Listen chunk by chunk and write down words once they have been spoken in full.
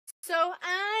So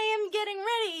I am getting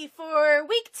ready for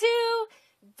week 2,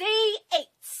 day 8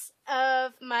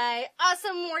 of my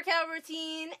awesome workout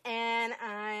routine, and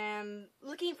I am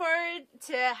looking forward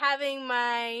to having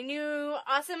my new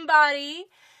awesome body.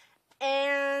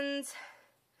 And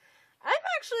I'm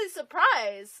actually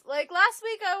surprised. Like last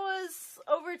week I was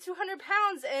over 200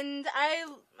 pounds and I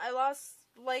lost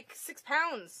like 6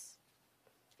 pounds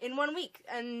in 1 week,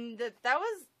 and that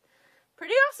was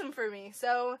pretty awesome for me.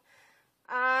 So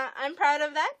I'm proud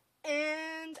of that,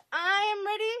 and I am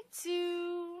ready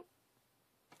to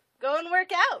go and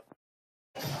work out.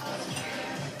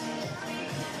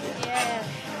 Yeah,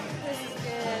 this is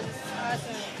good. This is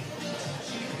awesome.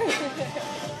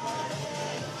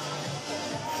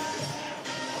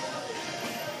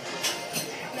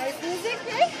 Nice music,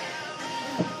 right?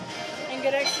 And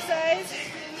good exercise.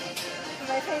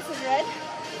 My face is red.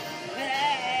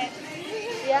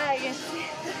 Yeah, I can see.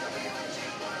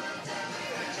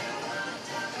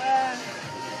 I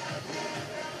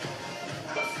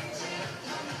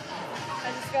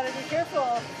just gotta be careful.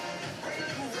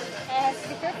 I have to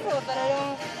be careful that I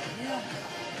don't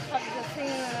have the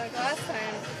thing like last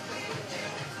time.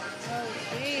 Oh,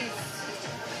 jeez.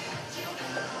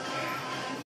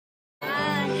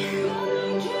 I'm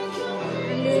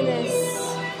doing this.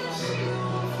 This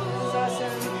is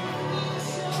awesome.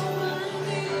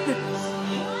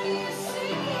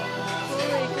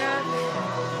 Holy crap.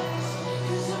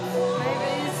 My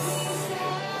face.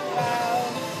 Wow.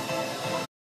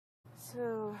 So,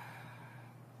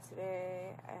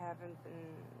 today I haven't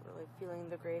been really feeling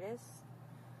the greatest.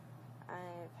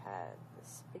 I've had the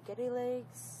spaghetti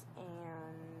legs,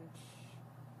 and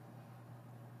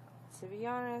to be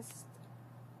honest,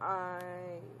 I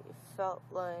felt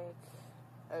like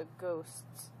a ghost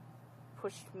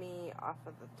pushed me off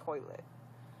of the toilet.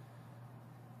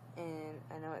 And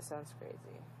I know it sounds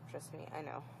crazy. Trust me, I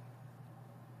know.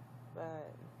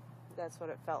 But that's what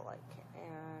it felt like.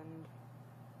 And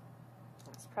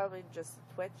it's probably just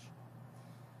a twitch.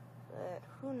 But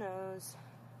who knows?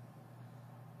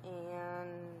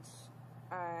 And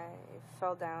I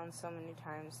fell down so many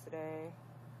times today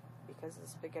because of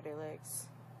spaghetti legs.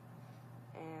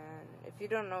 And if you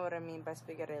don't know what I mean by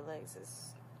spaghetti legs,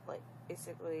 it's like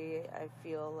basically I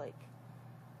feel like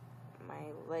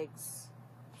my legs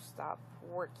stop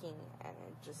working and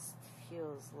it just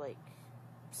feels like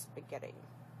spaghetti.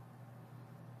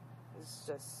 It's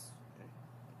just,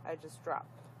 I just drop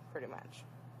pretty much.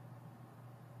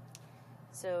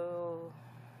 So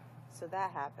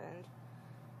that happened,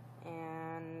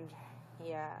 and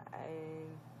yeah, I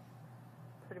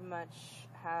pretty much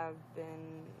have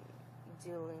been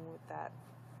dealing with that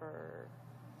for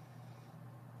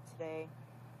today.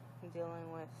 I'm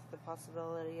dealing with the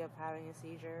possibility of having a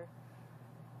seizure.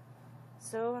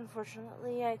 So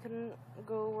unfortunately I couldn't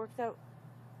go work out.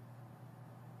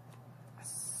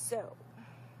 So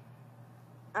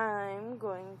I'm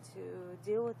going to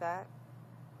deal with that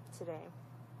today,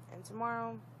 and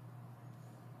tomorrow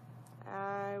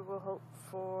I will hope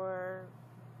for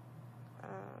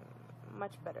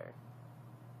much better,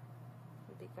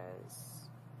 because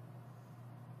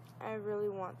I really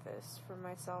want this for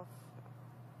myself.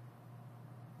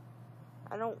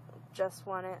 I don't just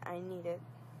want it, I need it.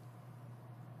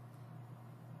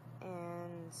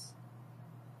 And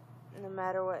no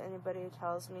matter what anybody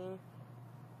tells me,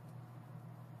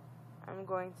 I'm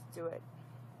going to do it.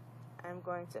 I'm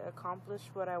going to accomplish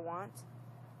what I want,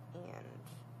 and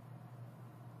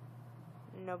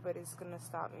nobody's gonna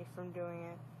stop me from doing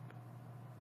it.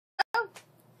 Oh,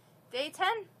 day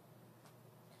 10.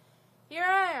 Here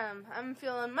I am. I'm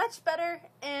feeling much better,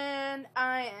 and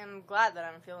I am glad that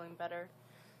I'm feeling better.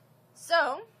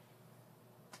 So,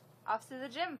 off to the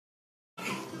gym.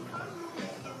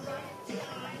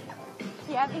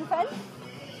 You having fun?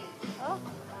 Oh,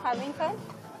 having fun?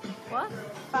 What?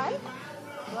 Fun?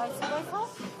 Do I see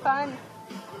myself? Fun.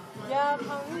 Yeah,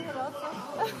 fun, but also.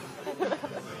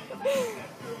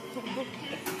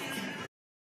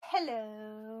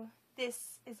 Hello.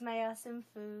 This is my awesome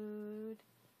food.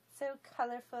 So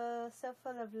colorful, so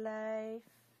full of life,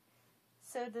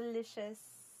 so delicious,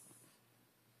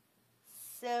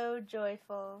 so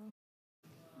joyful.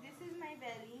 This is my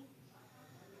belly,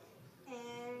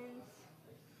 and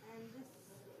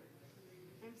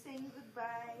I'm saying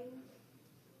goodbye.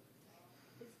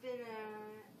 It's been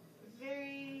a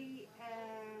very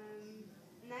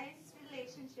nice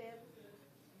relationship,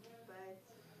 but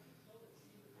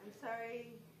I'm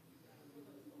sorry.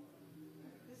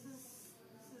 This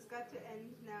has got to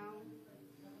end now.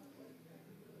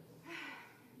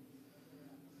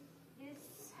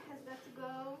 This has got to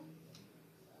go.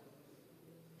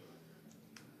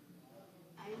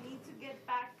 I need to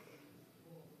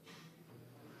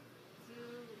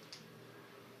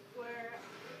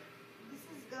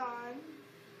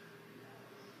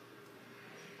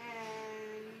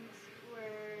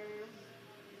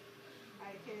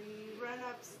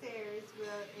upstairs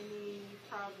without any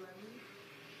problem.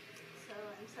 So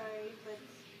I'm sorry, but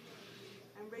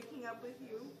I'm breaking up with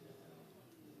you.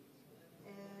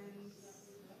 And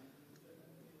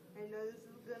I know this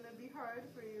is gonna be hard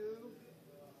for you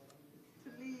to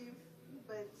leave,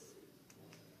 but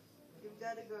you've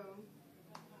gotta go.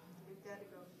 You've gotta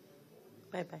go.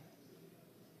 Bye-bye.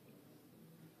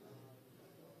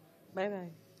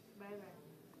 Bye-bye. Bye-bye.